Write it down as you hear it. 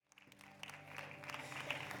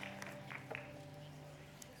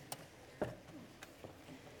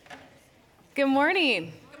Good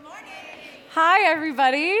morning. Good morning. Hi,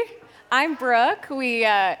 everybody. I'm Brooke.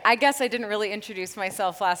 I guess I didn't really introduce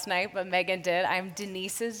myself last night, but Megan did. I'm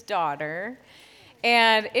Denise's daughter.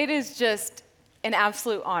 And it is just an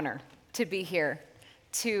absolute honor to be here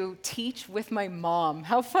to teach with my mom.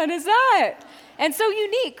 How fun is that? And so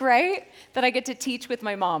unique, right? That I get to teach with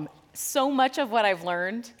my mom. So much of what I've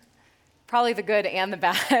learned, probably the good and the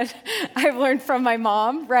bad, I've learned from my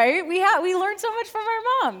mom, right? We learn so much from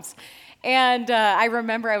our moms. And I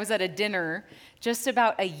remember I was at a dinner just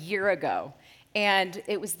about a year ago, and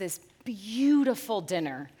it was this beautiful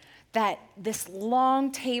dinner that this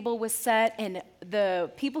long table was set, and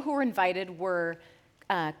the people who were invited were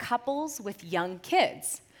couples with young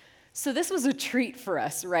kids. So this was a treat for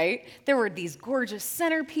us, right? There were these gorgeous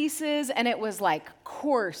centerpieces, and it was like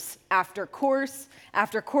course after course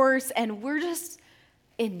after course, and we're just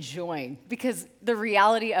enjoying, because the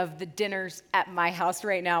reality of the dinners at my house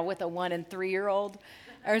right now with a 1 and 3-year-old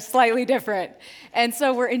are slightly different. And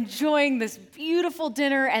so we're enjoying this beautiful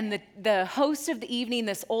dinner, and the host of the evening,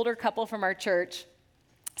 this older couple from our church,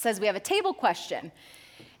 says we have a table question.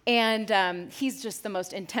 And he's just one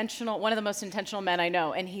of the most intentional men I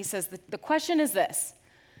know. And he says, the question is this: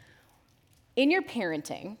 in your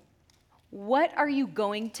parenting, what are you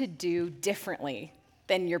going to do differently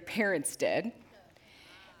than your parents did?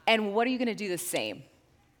 And what are you going to do the same?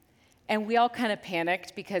 And we all kind of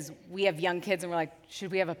panicked because we have young kids, and we're like,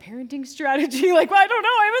 should we have a parenting strategy? Like, well, I don't know.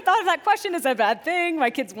 I haven't thought of that question. Is that a bad thing? My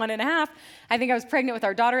kid's 1.5. I think I was pregnant with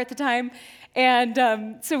our daughter at the time.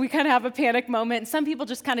 And so we kind of have a panic moment. And some people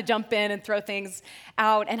just kind of jump in and throw things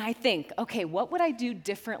out. And I think, okay, what would I do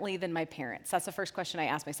differently than my parents? That's the first question I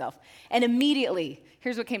asked myself. And immediately,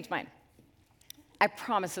 here's what came to mind. I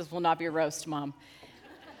promise this will not be a roast, Mom.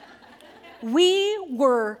 We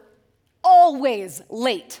were always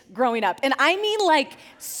late growing up. And I mean like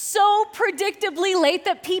so predictably late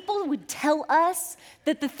that people would tell us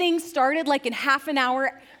that the thing started like in half an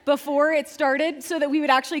hour before it started so that we would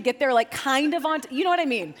actually get there like kind of on, you know what I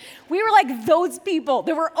mean? We were like those people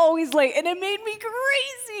that were always late, and it made me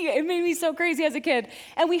crazy. It made me so crazy as a kid.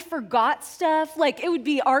 And we forgot stuff. Like it would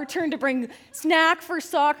be our turn to bring snack for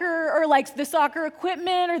soccer, or like the soccer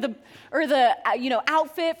equipment, or the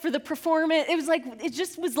outfit for the performance. It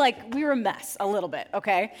just was like we were a mess a little bit,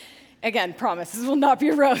 okay? Again, promise, this will not be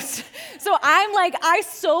a roast. So I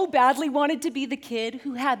so badly wanted to be the kid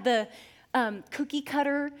who had the cookie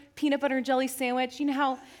cutter peanut butter and jelly sandwich. You know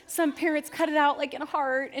how some parents cut it out like in a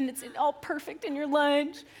heart and it's all perfect in your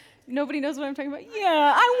lunch? Nobody knows what I'm talking about.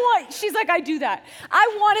 Yeah, she's like, I do that.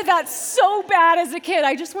 I wanted that so bad as a kid.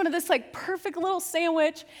 I just wanted this like perfect little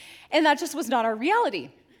sandwich, and that just was not our reality.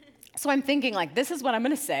 So I'm thinking like, this is what I'm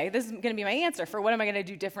gonna say. This is gonna be my answer for what am I gonna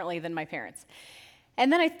do differently than my parents.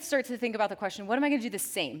 And then I start to think about the question, what am I gonna do the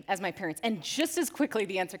same as my parents? And just as quickly,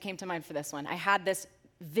 the answer came to mind for this one. I had this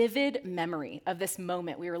vivid memory of this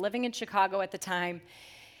moment. We were living in Chicago at the time,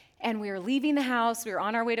 and we were leaving the house. We were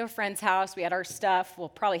on our way to a friend's house. We had our stuff, well,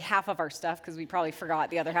 probably half of our stuff, because we probably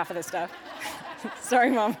forgot the other half of the stuff.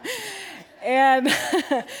 Sorry, Mom. And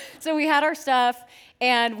so we had our stuff,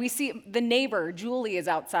 and we see the neighbor, Julie, is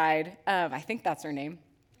outside. I think that's her name.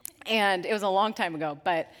 And it was a long time ago,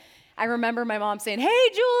 but I remember my mom saying, "Hey,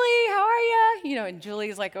 Julie, how are you?" And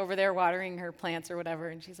Julie's like over there watering her plants or whatever,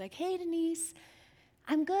 and she's like, "Hey, Denise,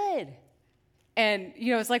 I'm good." And,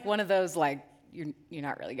 it's like one of those, like, you're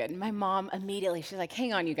not really good. And my mom immediately, she's like,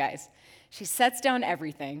 "Hang on, you guys." She sets down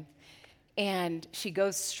everything, and she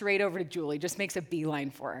goes straight over to Julie, just makes a beeline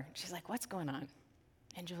for her. She's like, "What's going on?"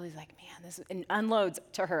 And Julie's like, "Man, and unloads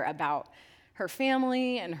to her about her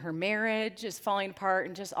family and her marriage is falling apart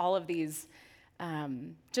and just all of these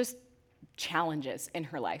just challenges in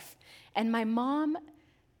her life. And my mom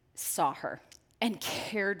saw her and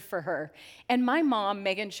cared for her. And my mom,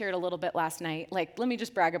 Megan, shared a little bit last night. Like, let me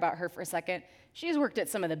just brag about her for a second. She's worked at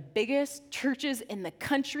some of the biggest churches in the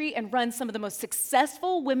country and run some of the most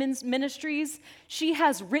successful women's ministries. She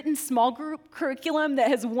has written small group curriculum that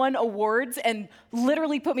has won awards and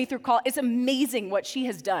literally put me through college. It's amazing what she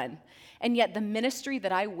has done. And yet the ministry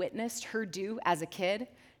that I witnessed her do as a kid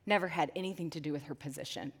never had anything to do with her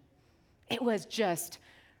position. It was just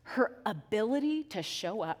her ability to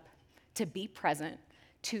show up, to be present,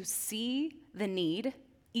 to see the need,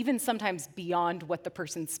 even sometimes beyond what the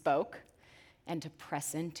person spoke, and to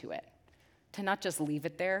press into it, to not just leave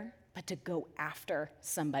it there, but to go after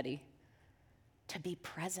somebody, to be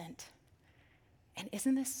present. And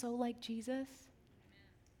isn't this so like Jesus?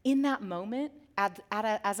 In that moment,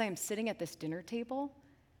 as I am sitting at this dinner table,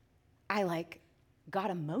 I got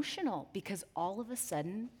emotional because all of a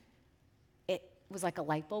sudden, it was like a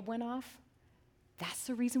light bulb went off. That's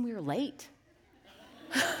the reason we were late.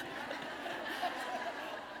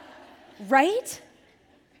 right?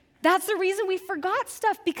 That's the reason we forgot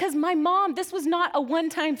stuff, because my mom, this was not a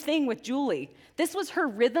one-time thing with Julie. This was her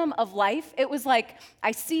rhythm of life. It was like,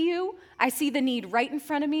 I see you, I see the need right in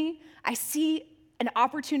front of me, I see an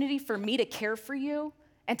opportunity for me to care for you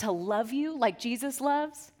and to love you like Jesus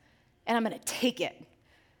loves, and I'm gonna take it.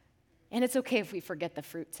 And it's okay if we forget the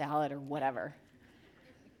fruit salad or whatever.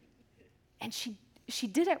 And she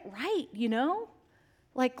did it right, you know?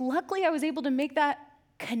 Like, luckily I was able to make that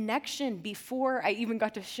connection before I even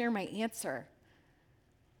got to share my answer.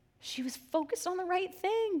 She was focused on the right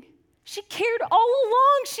thing. She cared all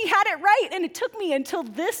along. She had it right, and it took me until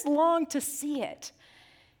this long to see it.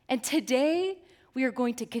 And today, we are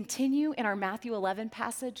going to continue in our Matthew 11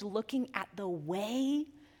 passage looking at the way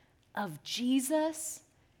of Jesus.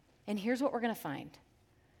 And here's what we're going to find.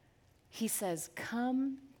 He says,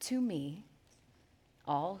 "Come to me,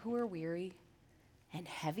 all who are weary and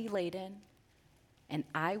heavy laden, and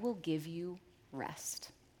I will give you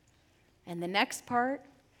rest." And the next part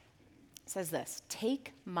says this: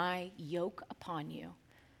 "Take my yoke upon you.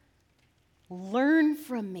 Learn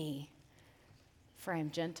from me, for I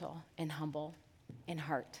am gentle and humble in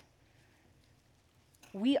heart."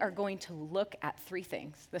 We are going to look at three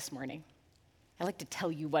things this morning. I'd like to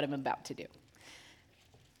tell you what I'm about to do.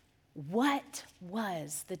 What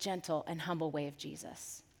was the gentle and humble way of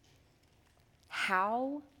Jesus?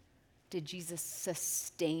 How did Jesus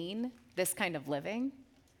sustain this kind of living?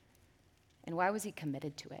 And why was he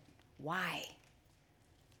committed to it? Why?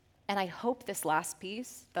 And I hope this last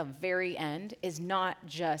piece, the very end, is not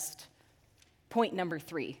just point number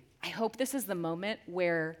 3. I hope this is the moment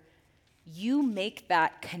where you make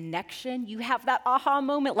that connection. You have that aha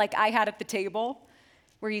moment like I had at the table,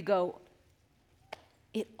 where you go,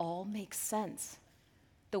 it all makes sense.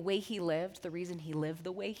 The way he lived, the reason he lived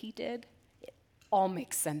the way he did, it all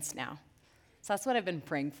makes sense now. So that's what I've been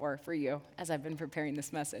praying for you as I've been preparing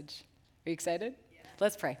this message. Are you excited? Yeah.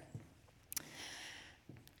 Let's pray.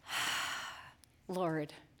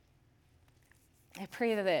 Lord, I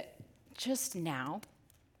pray that just now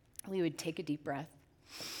we would take a deep breath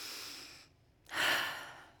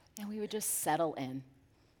and we would just settle in.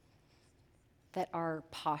 That our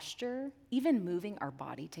posture, even moving our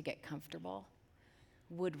body to get comfortable,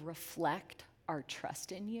 would reflect our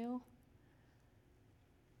trust in you.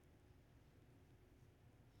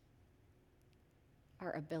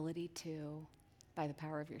 Our ability to, by the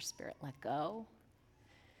power of your Spirit, let go,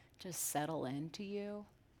 just settle into you.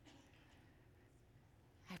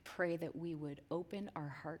 I pray that we would open our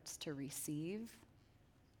hearts to receive.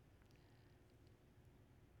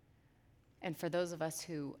 And for those of us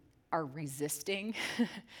who are resisting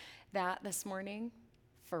that this morning,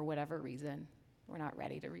 for whatever reason, we're not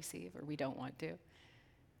ready to receive or we don't want to,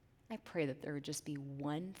 I pray that there would just be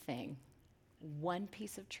one thing, one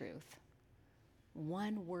piece of truth,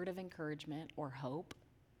 one word of encouragement or hope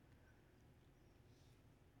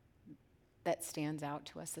that stands out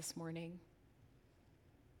to us this morning,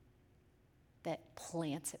 that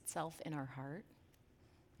plants itself in our heart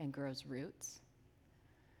and grows roots,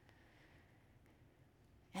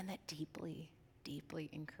 and that deeply, deeply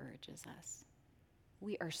encourages us.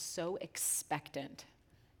 We are so expectant.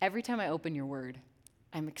 Every time I open your word,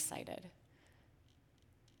 I'm excited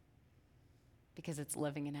because it's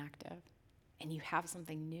living and active, and you have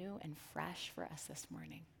something new and fresh for us this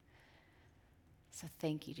morning. So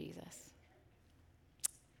thank you, Jesus.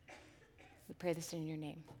 We pray this in your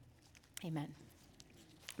name. Amen.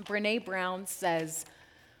 Brené Brown says,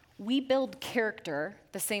 "We build character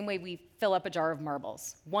the same way we fill up a jar of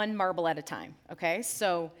marbles, one marble at a time," okay?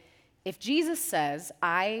 So if Jesus says,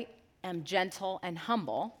 "I am gentle and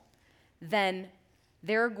humble," then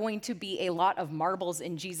there are going to be a lot of marbles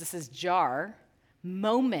in Jesus's jar,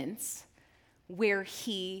 moments where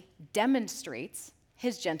he demonstrates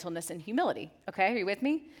his gentleness and humility, okay? Are you with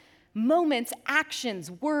me? Moments, actions,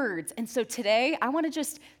 words. And so today, I want to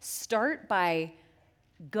just start by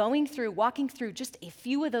walking through just a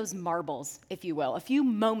few of those marbles, if you will, a few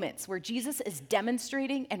moments where Jesus is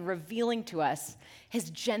demonstrating and revealing to us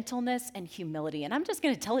his gentleness and humility. And I'm just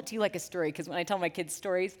going to tell it to you like a story, because when I tell my kids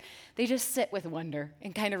stories, they just sit with wonder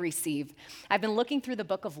and kind of receive. I've been looking through the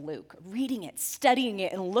book of Luke, reading it, studying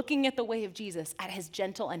it, and looking at the way of Jesus, at his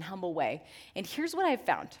gentle and humble way. And here's what I've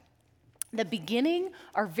found. The beginning,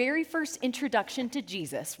 our very first introduction to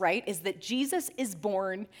Jesus, right, is that Jesus is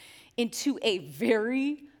born into a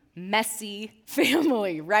very messy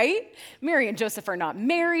family, right? Mary and Joseph are not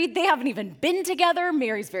married. They haven't even been together.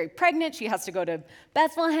 Mary's very pregnant. She has to go to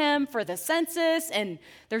Bethlehem for the census, and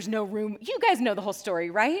there's no room. You guys know the whole story,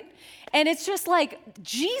 right? And it's just like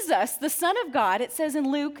Jesus, the Son of God, it says in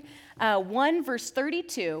Luke 1, verse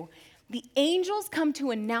 32, The angels come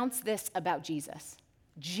to announce this about Jesus.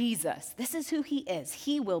 Jesus, this is who he is.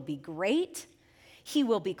 He will be great. He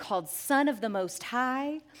will be called Son of the Most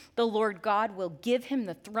High. The Lord God will give him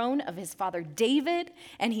the throne of his father David,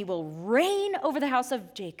 and he will reign over the house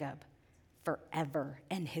of Jacob forever,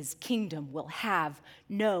 and his kingdom will have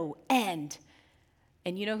no end.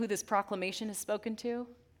 And you know who this proclamation is spoken to?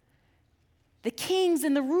 The kings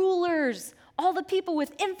and the rulers, all the people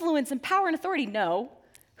with influence and power and authority. No.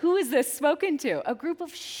 Who is this spoken to? A group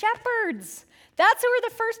of shepherds. That's who are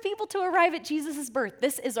the first people to arrive at Jesus' birth.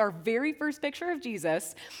 This is our very first picture of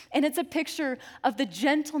Jesus, and it's a picture of the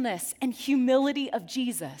gentleness and humility of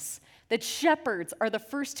Jesus. That shepherds are the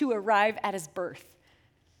first to arrive at his birth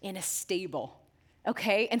in a stable,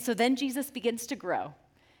 okay? And so then Jesus begins to grow.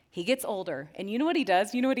 He gets older, and you know what he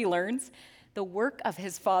does? You know what he learns? The work of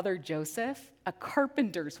his father Joseph, a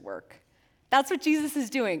carpenter's work. That's what Jesus is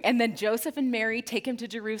doing. And then Joseph and Mary take him to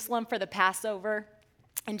Jerusalem for the Passover.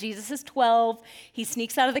 And Jesus is 12. He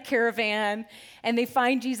sneaks out of the caravan, and they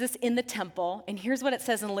find Jesus in the temple. And here's what it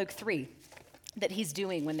says in Luke 3 that he's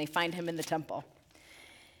doing when they find him in the temple.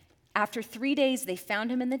 After 3 days, they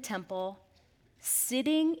found him in the temple,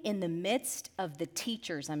 sitting in the midst of the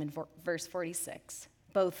teachers. I'm in verse 46.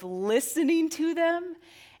 Both listening to them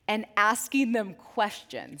and asking them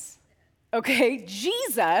questions. Okay,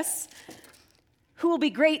 Jesus, who will be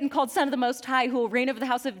great and called Son of the Most High, who will reign over the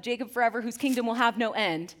house of Jacob forever, whose kingdom will have no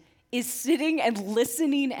end, is sitting and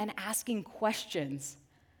listening and asking questions.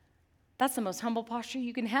 That's the most humble posture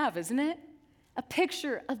you can have, isn't it? A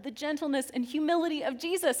picture of the gentleness and humility of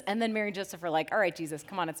Jesus. And then Mary and Joseph are like, all right, Jesus,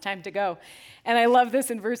 come on, it's time to go. And I love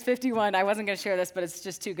this in verse 51. I wasn't going to share this, but it's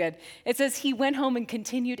just too good. It says, he went home and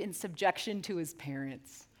continued in subjection to his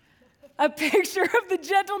parents. A picture of the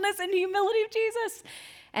gentleness and humility of Jesus.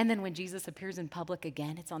 And then when Jesus appears in public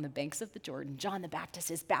again, it's on the banks of the Jordan. John the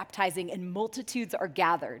Baptist is baptizing and multitudes are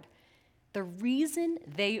gathered. The reason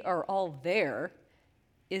they are all there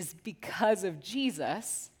is because of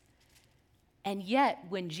Jesus. And yet,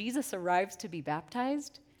 when Jesus arrives to be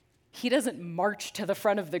baptized, he doesn't march to the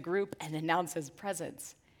front of the group and announce his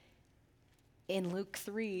presence. In Luke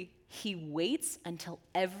 3, he waits until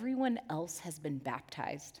everyone else has been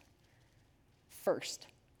baptized first.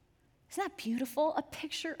 Isn't that beautiful? A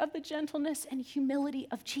picture of the gentleness and humility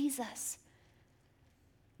of Jesus.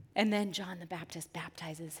 And then John the Baptist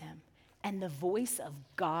baptizes him. And the voice of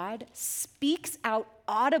God speaks out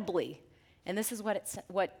audibly. And this is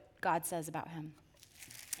what God says about him.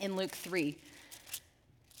 In Luke 3,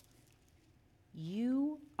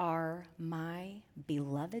 you are my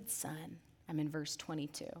beloved son. I'm in verse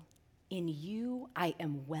 22. In you I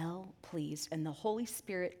am well pleased. And the Holy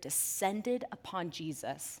Spirit descended upon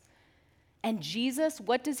Jesus. And Jesus,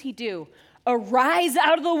 what does he do? Arise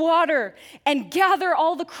out of the water and gather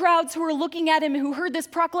all the crowds who are looking at him, who heard this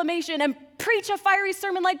proclamation, and preach a fiery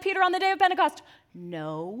sermon like Peter on the day of Pentecost.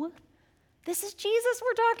 No, this is Jesus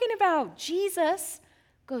we're talking about. Jesus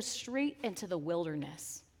goes straight into the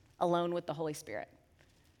wilderness alone with the Holy Spirit.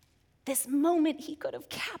 This moment he could have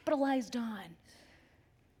capitalized on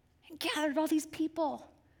and gathered all these people,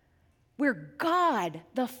 where God,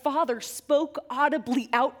 the Father, spoke audibly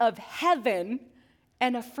out of heaven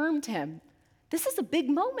and affirmed him. This is a big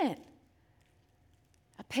moment.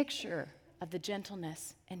 A picture of the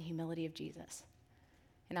gentleness and humility of Jesus.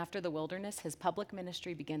 And after the wilderness, his public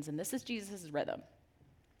ministry begins, and this is Jesus' rhythm.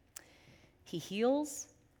 He heals,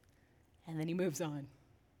 and then he moves on.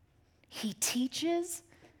 He teaches,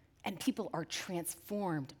 and people are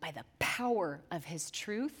transformed by the power of his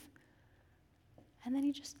truth. And then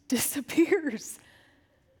he just disappears.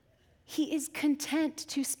 He is content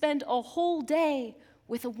to spend a whole day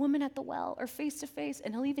with a woman at the well or face to face,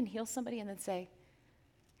 and he'll even heal somebody and then say,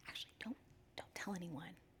 actually, don't tell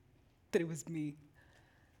anyone that it was me.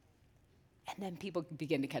 And then people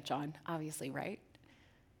begin to catch on, obviously, right?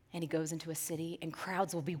 And he goes into a city, and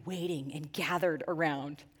crowds will be waiting and gathered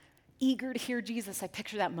around, eager to hear Jesus. I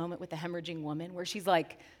picture that moment with the hemorrhaging woman where she's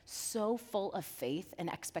like so full of faith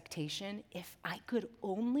and expectation. If I could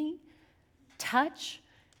only touch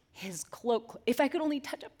his cloak, if I could only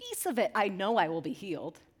touch a piece of it, I know I will be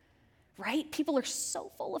healed, right? People are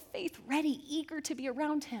so full of faith, ready, eager to be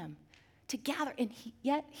around him, to gather. And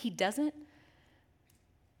yet he doesn't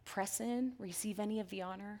press in, receive any of the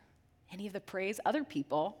honor, any of the praise. Other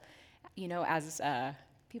people, as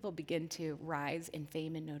people begin to rise in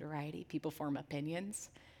fame and notoriety, people form opinions.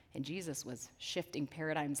 And Jesus was shifting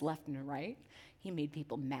paradigms left and right. He made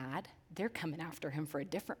people mad. They're coming after him for a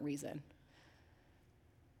different reason.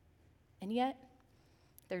 And yet,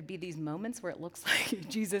 there'd be these moments where it looks like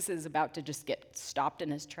Jesus is about to just get stopped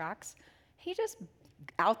in his tracks. He just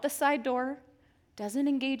out the side door, doesn't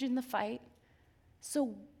engage in the fight.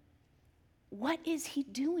 So what is he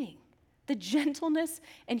doing? The gentleness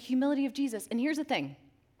and humility of Jesus. And here's the thing.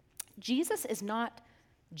 Jesus is not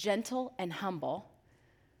gentle and humble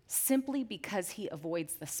simply because he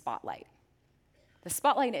avoids the spotlight. The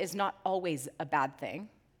spotlight is not always a bad thing,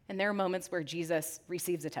 and there are moments where Jesus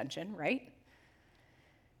receives attention, right?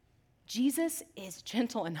 Jesus is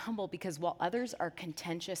gentle and humble because while others are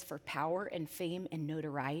contentious for power and fame and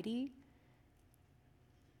notoriety,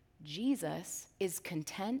 Jesus is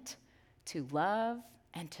content to love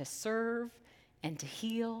and to serve and to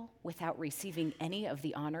heal without receiving any of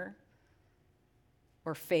the honor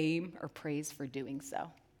or fame or praise for doing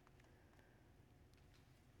so.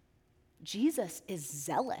 Jesus is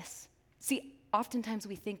zealous. See, oftentimes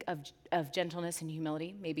we think of gentleness and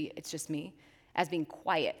humility, maybe it's just me, as being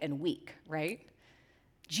quiet and weak, right?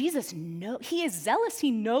 Jesus he is zealous.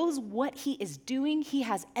 He knows what he is doing. He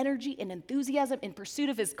has energy and enthusiasm in pursuit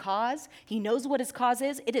of his cause. He knows what his cause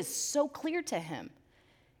is. It is so clear to him.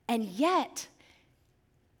 And yet,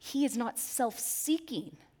 he is not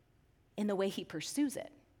self-seeking in the way he pursues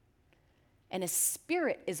it. And his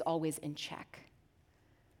spirit is always in check.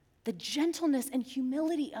 The gentleness and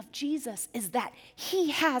humility of Jesus is that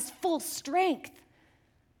he has full strength,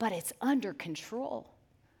 but it's under control.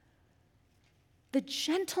 The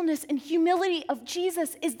gentleness and humility of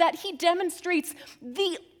Jesus is that he demonstrates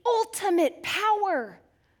the ultimate power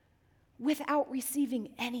without receiving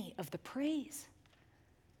any of the praise.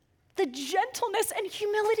 The gentleness and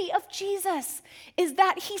humility of Jesus is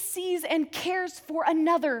that he sees and cares for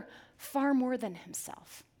another far more than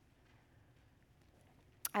himself.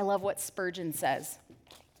 I love what Spurgeon says.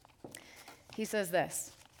 He says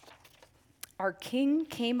this, "Our King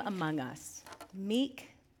came among us,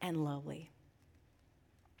 meek and lowly,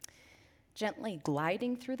 gently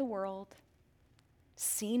gliding through the world,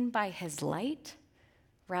 seen by his light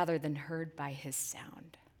rather than heard by his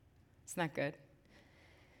sound." Isn't that good?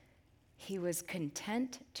 He was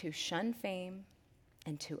content to shun fame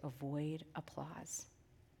and to avoid applause.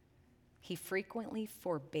 He frequently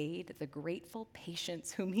forbade the grateful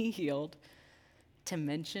patients whom he healed to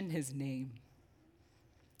mention his name.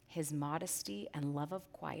 His modesty and love of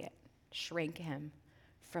quiet shrank him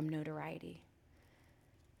from notoriety.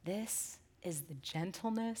 This is the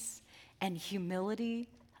gentleness and humility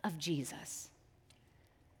of Jesus.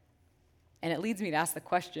 And it leads me to ask the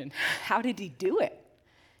question, how did he do it?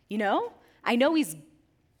 You know, I know he's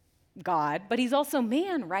God, but he's also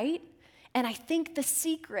man, right? And I think the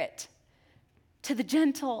secret to the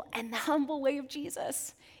gentle and the humble way of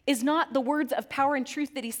Jesus is not the words of power and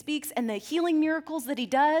truth that he speaks and the healing miracles that he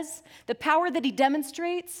does, the power that he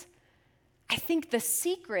demonstrates. I think the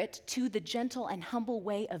secret to the gentle and humble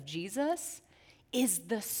way of Jesus is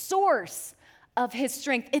the source of his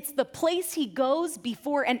strength. It's the place he goes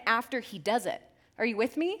before and after he does it. Are you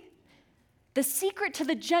with me? The secret to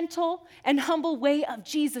the gentle and humble way of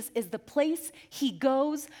Jesus is the place he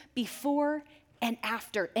goes before and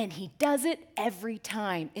after, and he does it every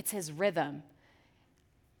time. It's his rhythm.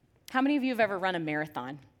 How many of you have ever run a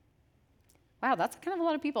marathon? Wow, that's kind of a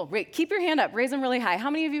lot of people. Wait, keep your hand up, raise them really high. How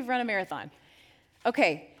many of you have run a marathon?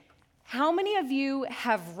 Okay, how many of you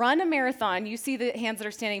have run a marathon? You see the hands that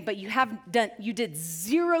are standing, but you did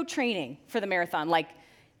zero training for the marathon, like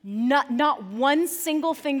not one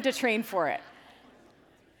single thing to train for it.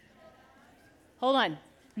 Hold on,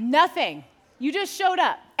 nothing. You just showed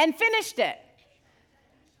up and finished it.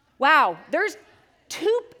 Wow,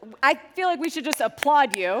 I feel like we should just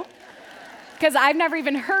applaud you because I've never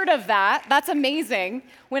even heard of that. That's amazing.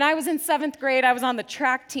 When I was in 7th grade, I was on the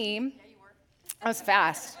track team. Yeah, you were. I was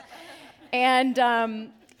fast. And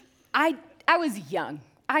I was young.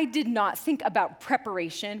 I did not think about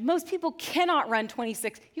preparation. Most people cannot run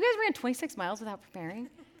 26. You guys ran 26 miles without preparing?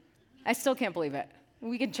 I still can't believe it.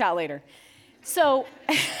 We can chat later. So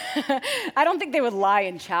I don't think they would lie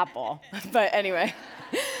in chapel, but anyway.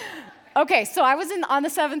 Okay, so I was on the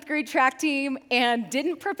 7th grade track team and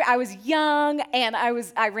didn't prepare. I was young and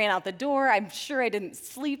I ran out the door. I'm sure I didn't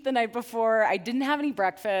sleep the night before. I didn't have any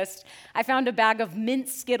breakfast. I found a bag of mint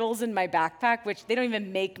Skittles in my backpack, which they don't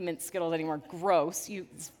even make mint Skittles anymore. Gross.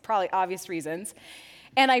 It's probably obvious reasons.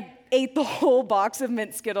 And I ate the whole box of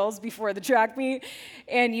mint Skittles before the track meet.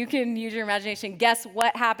 And you can use your imagination. Guess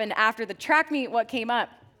what happened after the track meet? What came up?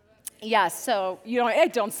 Yeah, so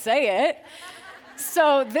don't say it.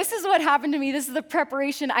 So this is what happened to me. This is the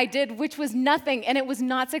preparation I did, which was nothing, and it was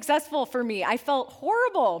not successful for me. I felt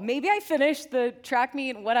horrible. Maybe I finished the track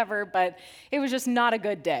meet, whatever, but it was just not a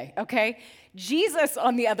good day, okay? Jesus,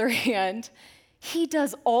 on the other hand, he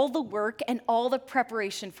does all the work and all the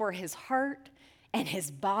preparation for his heart and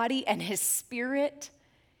his body and his spirit.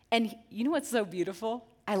 And you know what's so beautiful?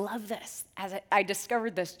 I love this. As I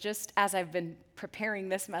discovered this just as I've been preparing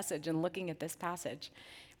this message and looking at this passage,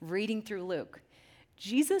 reading through Luke.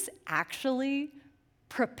 Jesus actually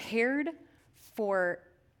prepared for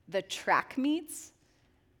the track meets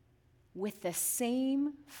with the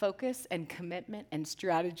same focus and commitment and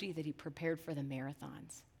strategy that he prepared for the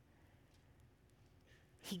marathons.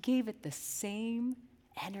 He gave it the same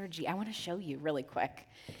energy. I want to show you really quick.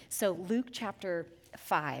 So Luke chapter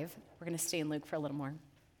 5, we're going to stay in Luke for a little more.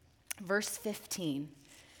 Verse 15,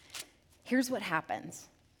 here's what happens.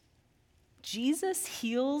 Jesus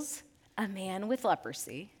heals a man with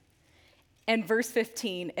leprosy. And verse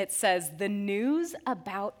 15, it says, the news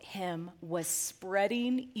about him was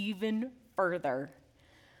spreading even further.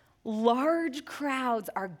 Large crowds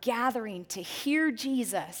are gathering to hear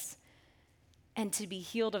Jesus and to be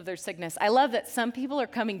healed of their sickness. I love that some people are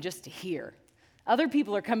coming just to hear. Other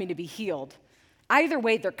people are coming to be healed. Either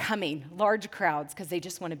way, they're coming, large crowds, because they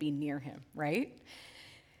just want to be near him, right?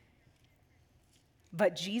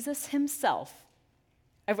 But Jesus himself,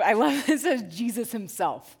 I love this as Jesus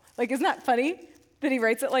himself. Like, isn't that funny that he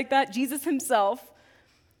writes it like that? Jesus himself,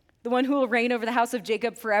 the one who will reign over the house of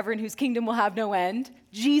Jacob forever and whose kingdom will have no end.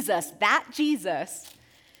 Jesus, that Jesus,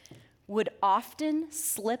 would often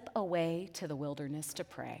slip away to the wilderness to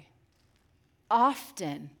pray.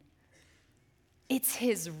 Often. It's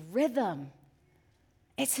his rhythm.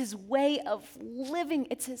 It's his way of living.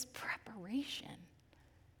 It's his preparation.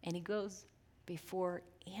 And he goes before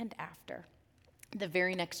and after. The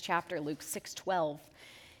very next chapter, Luke 6:12,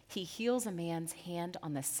 he heals a man's hand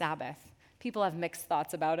on the Sabbath. People have mixed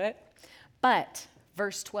thoughts about it. But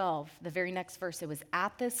verse 12, the very next verse, it was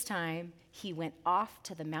at this time he went off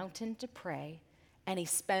to the mountain to pray, and he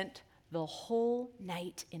spent the whole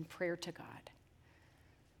night in prayer to God.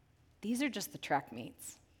 These are just the track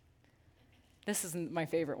meets. This isn't my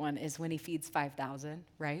favorite one, is when he feeds 5,000,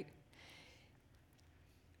 right?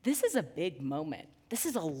 This is a big moment. This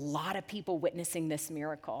is a lot of people witnessing this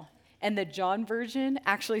miracle. And the John version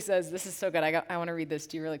actually says, this is so good, I want to read this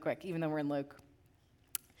to you really quick, even though we're in Luke.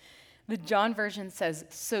 The John version says,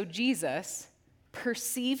 so Jesus,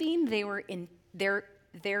 perceiving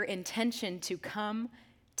their intention to come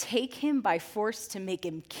take him by force to make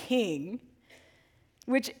him king,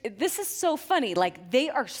 which this is so funny. Like, they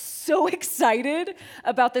are so excited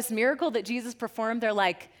about this miracle that Jesus performed. They're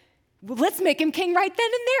like, well, let's make him king right then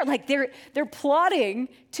and there. Like, they're plotting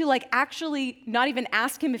to, like, actually not even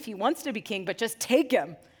ask him if he wants to be king, but just take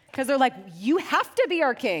him. Because they're like, you have to be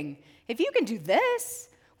our king. If you can do this,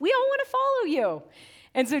 we all want to follow you.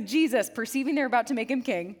 And so Jesus, perceiving they're about to make him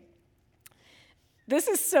king, this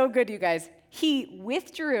is so good, you guys. He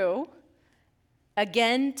withdrew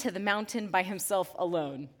again to the mountain by himself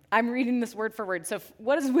alone. I'm reading this word for word. So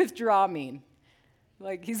what does withdraw mean?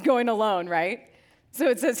 Like, he's going alone, right? So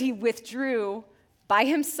it says he withdrew by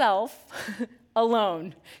himself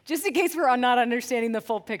alone. Just in case we're not understanding the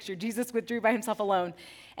full picture, Jesus withdrew by himself alone.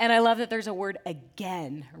 And I love that there's a word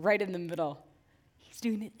again right in the middle. He's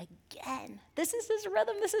doing it again. This is his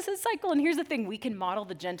rhythm. This is his cycle. And here's the thing. We can model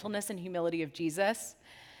the gentleness and humility of Jesus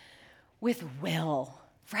with will,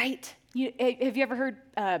 right? Have you ever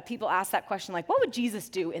heard people ask that question, like, what would Jesus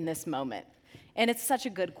do in this moment? And it's such a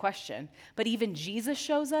good question. But even Jesus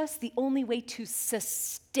shows us the only way to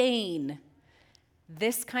sustain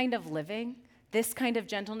this kind of living, this kind of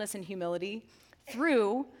gentleness and humility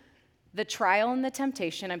through the trial and the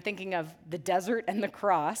temptation. I'm thinking of the desert and the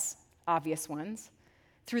cross, obvious ones.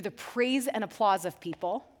 Through the praise and applause of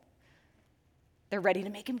people. They're ready to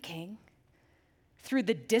make him king. Through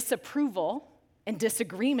the disapproval and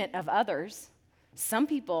disagreement of others. Some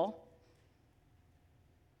people,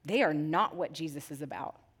 they are not what Jesus is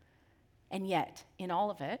about. And yet, in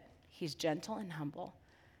all of it, he's gentle and humble.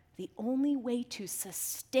 The only way to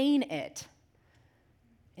sustain it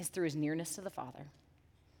is through his nearness to the Father.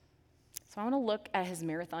 So I want to look at his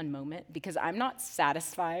marathon moment because I'm not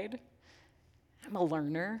satisfied. I'm a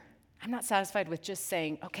learner. I'm not satisfied with just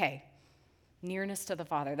saying, okay, nearness to the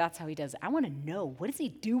Father, that's how he does it. I want to know, what does he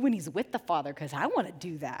do when he's with the Father? Because I want to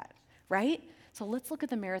do that, right? So let's look at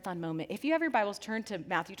the marathon moment. If you have your Bibles, turn to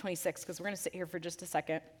Matthew 26, because we're going to sit here for just a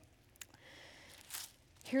second.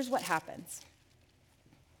 Here's what happens.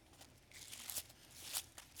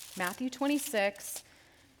 Matthew 26,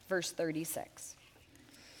 verse 36.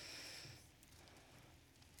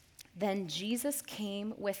 Then Jesus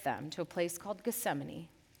came with them to a place called Gethsemane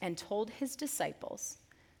and told his disciples,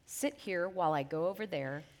 sit here while I go over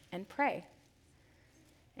there and pray.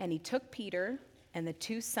 And he took Peter and the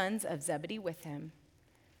two sons of Zebedee with him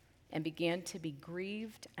and began to be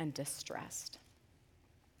grieved and distressed.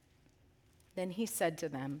 Then he said to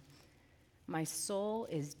them, "My soul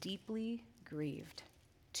is deeply grieved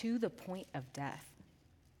to the point of death.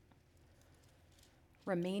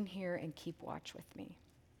 Remain here and keep watch with me."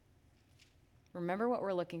 Remember what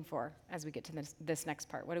we're looking for as we get to this next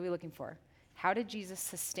part. What are we looking for? How did Jesus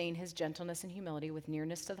sustain his gentleness and humility with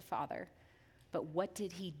nearness to the Father? But what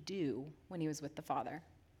did he do when he was with the Father?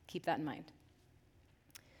 Keep that in mind.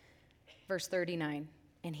 Verse 39,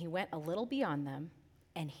 and he went a little beyond them,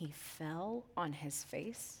 and he fell on his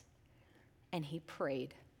face, and he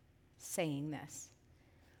prayed, saying this,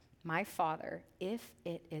 "My Father, if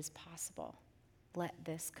it is possible, let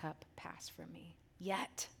this cup pass from me.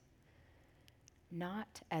 Yet,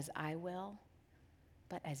 not as I will,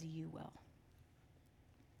 but as you will."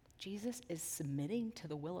 Jesus is submitting to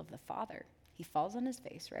the will of the Father. He falls on his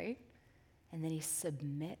face, right? And then he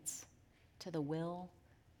submits to the will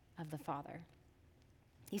of the Father.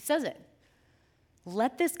 He says it.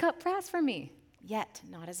 "Let this cup pass from me, yet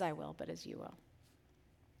not as I will, but as you will."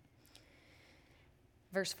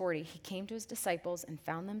 Verse 40, he came to his disciples and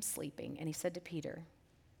found them sleeping, and he said to Peter,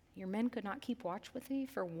 "Your men could not keep watch with me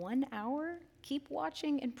for 1 hour? Keep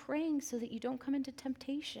watching and praying so that you don't come into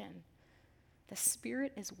temptation. The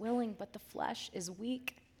spirit is willing, but the flesh is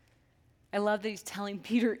weak." I love that he's telling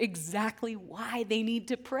Peter exactly why they need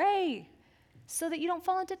to pray, so that you don't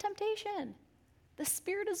fall into temptation. The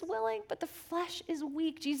spirit is willing, but the flesh is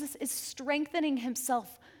weak. Jesus is strengthening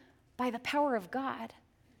himself by the power of God.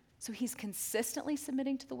 So he's consistently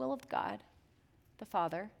submitting to the will of God, the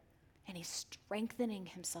Father, and he's strengthening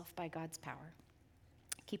himself by God's power.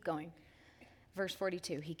 Keep going. Verse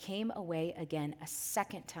 42, he came away again a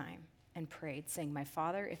second time and prayed, saying, "My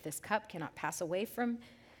Father, if this cup cannot pass away from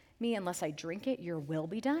me unless I drink it, your will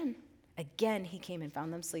be done." Again he came and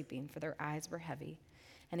found them sleeping, for their eyes were heavy.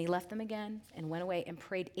 And he left them again and went away and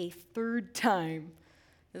prayed a third time.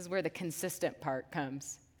 This is where the consistent part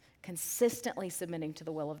comes. Consistently submitting to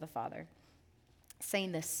the will of the Father,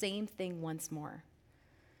 saying the same thing once more.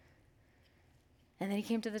 And then he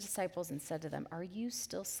came to the disciples and said to them, "Are you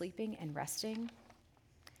still sleeping and resting?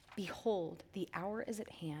 Behold, the hour is at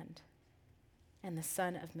hand, and the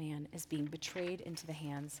Son of Man is being betrayed into the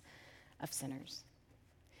hands of sinners."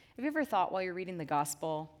 Have you ever thought while you're reading the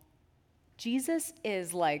gospel, Jesus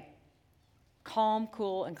is like calm,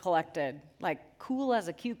 cool, and collected, like cool as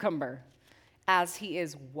a cucumber as he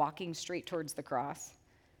is walking straight towards the cross?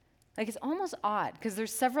 Like, it's almost odd because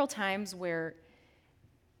there's several times where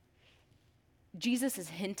Jesus is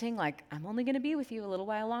hinting like, "I'm only going to be with you a little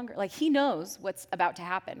while longer." Like, he knows what's about to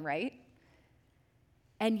happen, right?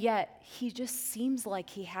 And yet, he just seems like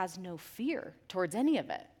he has no fear towards any of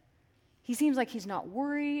it. He seems like he's not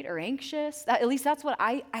worried or anxious. At least that's what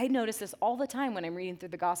I notice this all the time when I'm reading through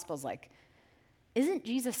the Gospels. Like, isn't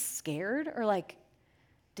Jesus scared or like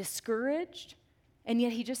discouraged? And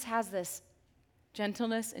yet he just has this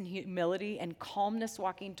gentleness and humility and calmness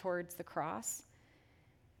walking towards the cross.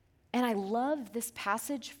 And I love this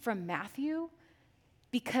passage from Matthew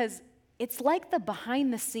because it's like the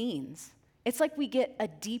behind the scenes. It's like we get a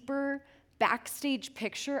deeper backstage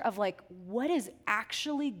picture of like what is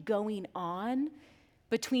actually going on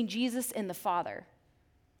between Jesus and the Father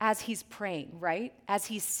as he's praying, right? As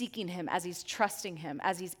he's seeking him, as he's trusting him,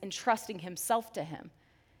 as he's entrusting himself to him.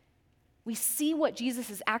 We see what Jesus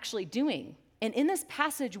is actually doing. And in this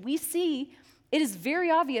passage, we see it is very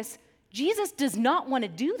obvious Jesus does not want to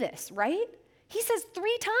do this, right? He says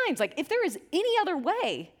 3 times, like, if there is any other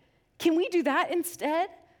way, can we do that instead?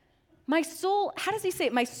 My soul, how does he say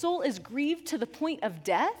it? My soul is grieved to the point of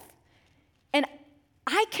death. And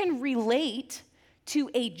I can relate to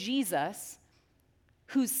a Jesus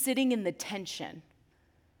who's sitting in the tension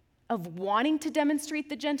of wanting to demonstrate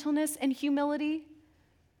the gentleness and humility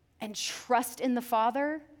and trust in the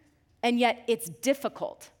Father, and yet it's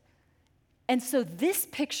difficult. And so this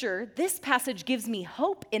picture, this passage gives me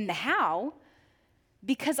hope in the how,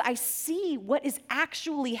 because I see what is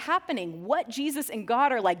actually happening, what Jesus and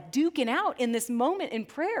God are like duking out in this moment in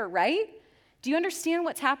prayer, right? Do you understand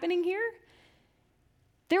what's happening here?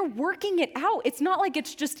 They're working it out. It's not like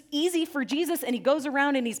it's just easy for Jesus and he goes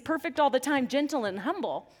around and he's perfect all the time, gentle and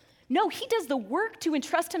humble. No, he does the work to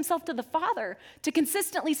entrust himself to the Father, to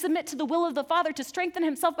consistently submit to the will of the Father, to strengthen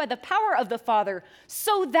himself by the power of the Father,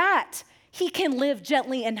 so that he can live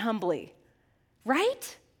gently and humbly,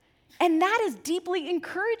 right? And that is deeply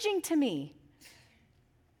encouraging to me.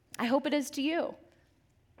 I hope it is to you.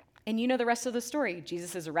 And you know the rest of the story.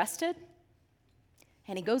 Jesus is arrested,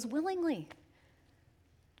 and he goes willingly,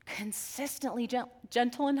 consistently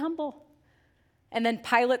gentle and humble. And then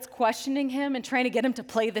Pilate's questioning him and trying to get him to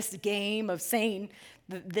play this game of saying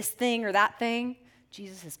this thing or that thing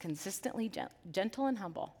Jesus is consistently gentle and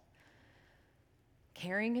humble,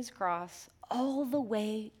 carrying his cross all the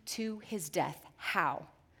way to his death. How?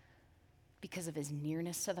 Because of his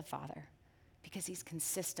nearness to the Father, because he's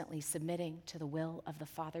consistently submitting to the will of the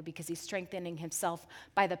Father, because he's strengthening himself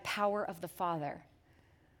by the power of the Father.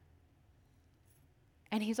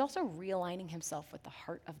 And he's also realigning himself with the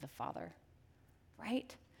heart of the Father,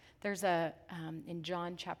 right? There's in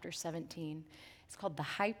John chapter 17, it's called the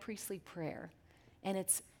high priestly prayer. And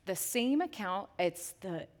it's the same account. It's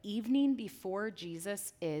the evening before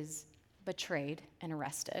Jesus is betrayed and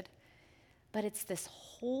arrested. But it's this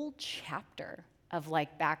whole chapter of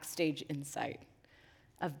like backstage insight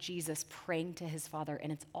of Jesus praying to his Father.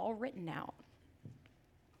 And it's all written out.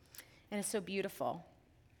 And it's so beautiful.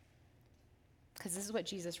 Because this is what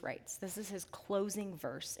Jesus writes. This is his closing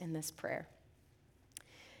verse in this prayer.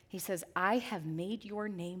 He says, I have made your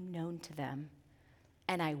name known to them,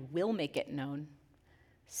 and I will make it known,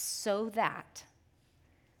 so that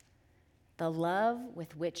the love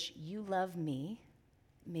with which you love me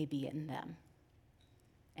may be in them,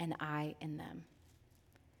 and I in them.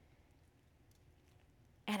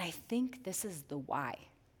 And I think this is the why.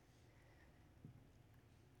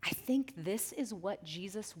 I think this is what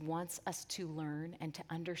Jesus wants us to learn and to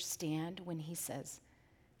understand when he says,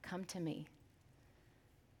 come to me,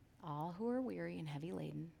 all who are weary and heavy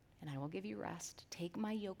laden, and I will give you rest. Take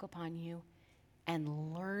my yoke upon you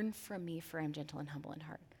and learn from me, for I am gentle and humble in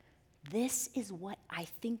heart. This is what I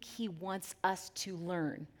think he wants us to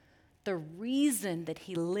learn. The reason that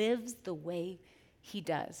he lives the way he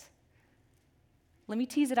does. Let me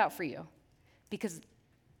tease it out for you, because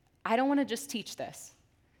I don't want to just teach this.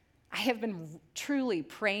 I have been truly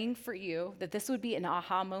praying for you that this would be an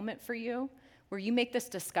aha moment for you, where you make this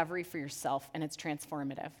discovery for yourself and it's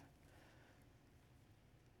transformative.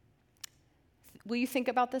 Will you think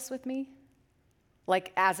about this with me?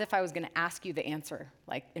 Like as if I was going to ask you the answer,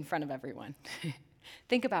 like in front of everyone.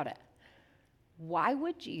 Think about it. Why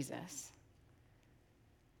would Jesus,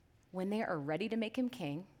 when they are ready to make him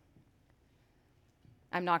king,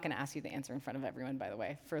 I'm not going to ask you the answer in front of everyone, by the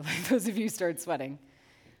way, for like those of you who started sweating.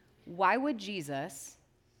 Why would Jesus,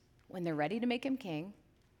 when they're ready to make him king,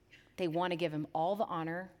 they want to give him all the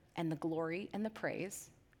honor and the glory and the praise?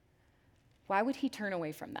 Why would he turn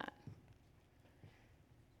away from that?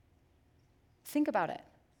 Think about it.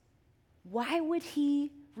 Why would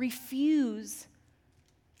he refuse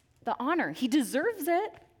the honor? He deserves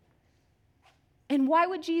it. And why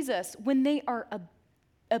would Jesus, when they are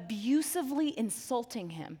abusively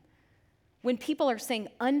insulting him, when people are saying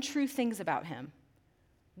untrue things about him,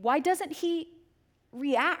 why doesn't he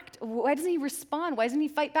react? Why doesn't he respond? Why doesn't he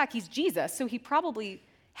fight back? He's Jesus, so he probably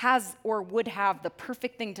has or would have the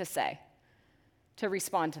perfect thing to say to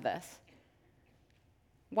respond to this.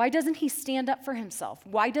 Why doesn't he stand up for himself?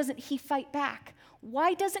 Why doesn't he fight back?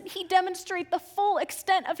 Why doesn't he demonstrate the full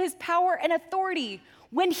extent of his power and authority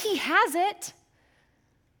when he has it?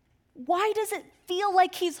 Why does it feel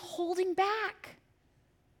like he's holding back?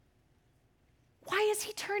 Why is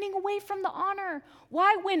he turning away from the honor?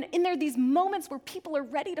 Why, when in there are these moments where people are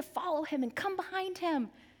ready to follow him and come behind him,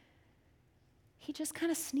 he just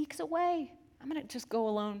kind of sneaks away? I'm going to just go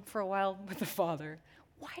alone for a while with the Father.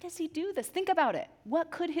 Why does he do this? Think about it.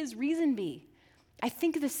 What could his reason be? I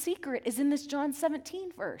think the secret is in this John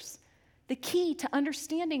 17 verse. The key to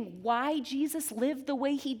understanding why Jesus lived the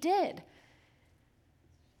way he did.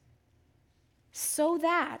 So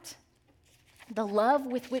that the love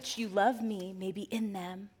with which you love me may be in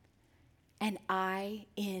them, and I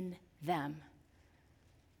in them.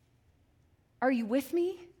 Are you with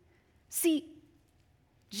me? See,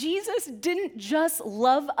 Jesus didn't just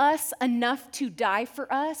love us enough to die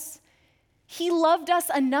for us. He loved us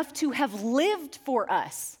enough to have lived for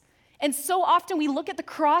us. And so often we look at the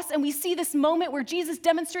cross and we see this moment where Jesus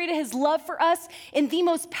demonstrated his love for us in the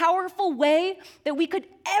most powerful way that we could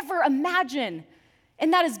ever imagine.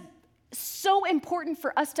 And that is so important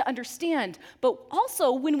for us to understand. But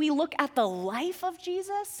also when we look at the life of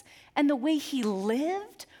Jesus and the way he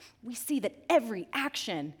lived, we see that every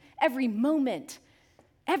action, every moment,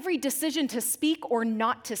 every decision to speak or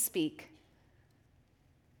not to speak,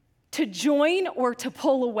 to join or to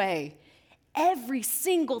pull away, every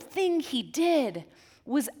single thing he did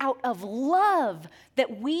was out of love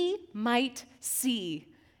that we might see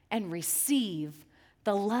and receive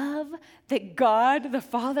the love that God the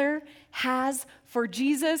Father has for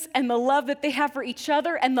Jesus and the love that they have for each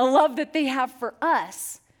other and the love that they have for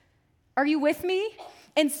us. Are you with me?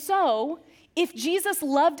 And so, if Jesus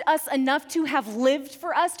loved us enough to have lived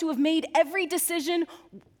for us, to have made every decision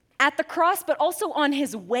at the cross, but also on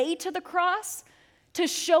his way to the cross, to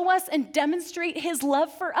show us and demonstrate his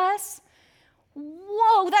love for us,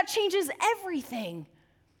 whoa, that changes everything.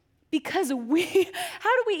 Because how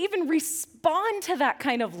do we even respond to that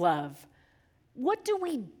kind of love? What do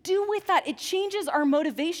we do with that? It changes our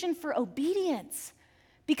motivation for obedience.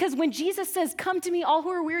 Because when Jesus says, "Come to me, all who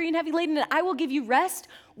are weary and heavy laden, and I will give you rest,"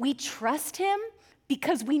 we trust him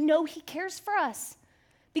because we know he cares for us,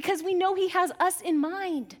 because we know he has us in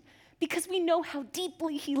mind, because we know how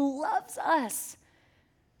deeply he loves us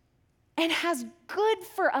and has good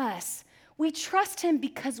for us. We trust him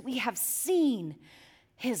because we have seen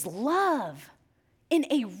his love in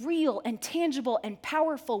a real and tangible and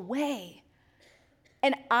powerful way.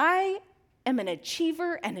 And I am an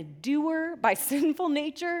achiever and a doer by sinful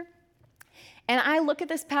nature. And I look at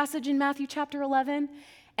this passage in Matthew chapter 11,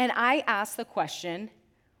 and I ask the question,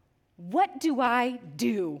 what do I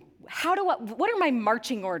do? What are my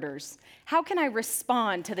marching orders? How can I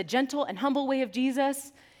respond to the gentle and humble way of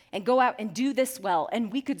Jesus and go out and do this well?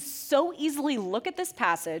 And we could so easily look at this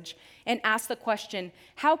passage and ask the question,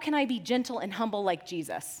 how can I be gentle and humble like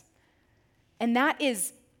Jesus? And that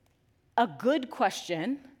is a good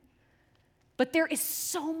question, but there is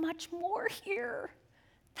so much more here.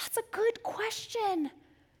 That's a good question.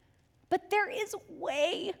 But there is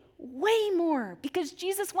way, way more, because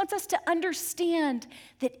Jesus wants us to understand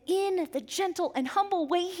that in the gentle and humble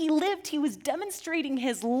way he lived, he was demonstrating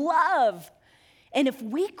his love. And if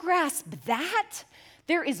we grasp that,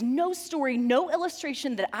 there is no story, no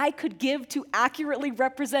illustration that I could give to accurately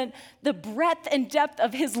represent the breadth and depth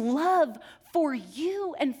of his love for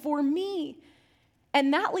you and for me.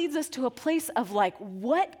 And that leads us to a place of like,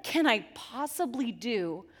 what can I possibly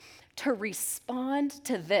do to respond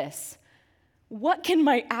to this? What can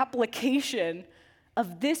my application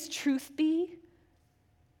of this truth be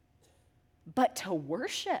but to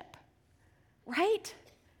worship, right?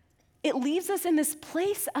 It leaves us in this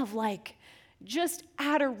place of like just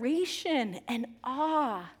adoration and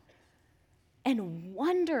awe and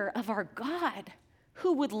wonder of our God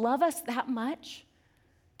who would love us that much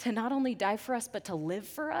to not only die for us, but to live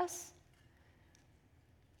for us.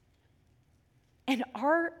 And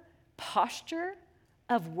our posture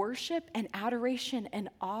of worship and adoration and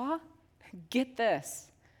awe, get this,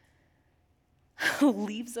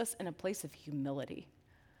 leaves us in a place of humility.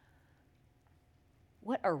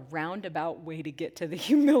 What a roundabout way to get to the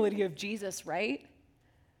humility of Jesus, right?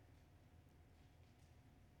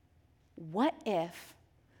 What if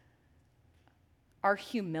our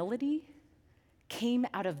humility came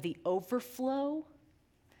out of the overflow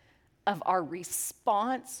of our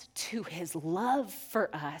response to his love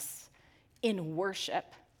for us in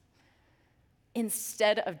worship,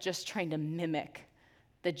 instead of just trying to mimic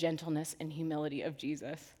the gentleness and humility of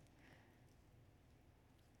Jesus?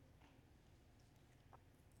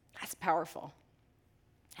 That's powerful.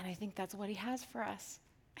 And I think that's what he has for us.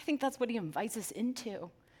 I think that's what he invites us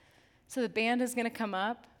into. So the band is going to come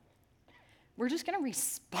up. We're just going to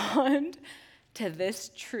respond to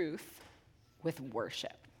this truth with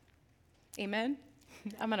worship. Amen?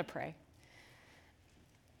 I'm going to pray.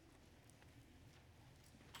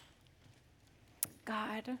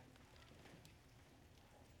 God,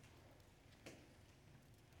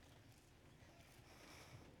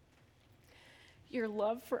 your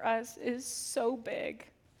love for us is so big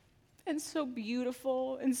and so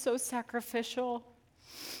beautiful and so sacrificial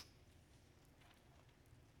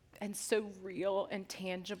and so real and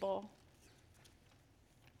tangible.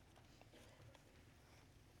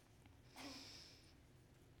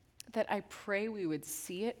 That I pray we would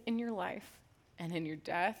see it in your life and in your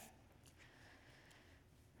death.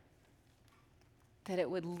 That it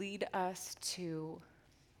would lead us to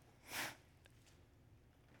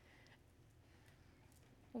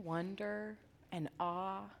wonder and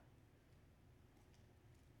awe.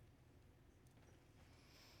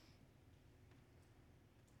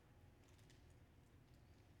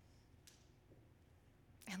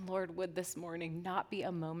 And Lord, would this morning not be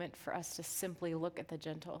a moment for us to simply look at the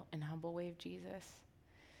gentle and humble way of Jesus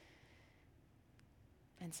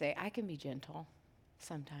and say, I can be gentle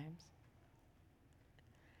sometimes.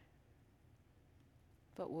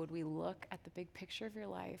 But would we look at the big picture of your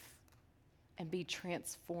life and be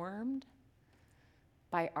transformed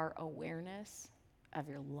by our awareness of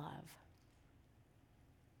your love?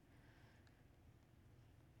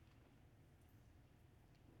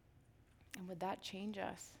 And would that change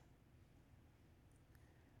us?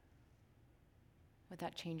 Would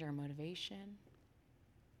that change our motivation?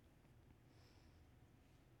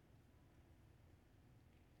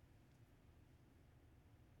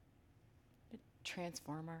 Would it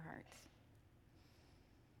transform our hearts?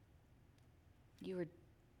 You are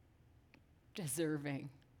deserving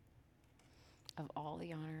of all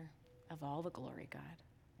the honor, of all the glory, God.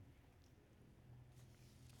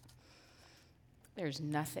 There's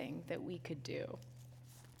nothing that we could do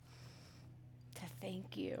to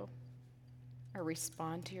thank you or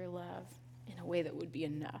respond to your love in a way that would be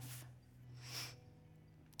enough.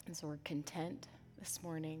 And so we're content this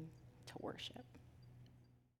morning to worship.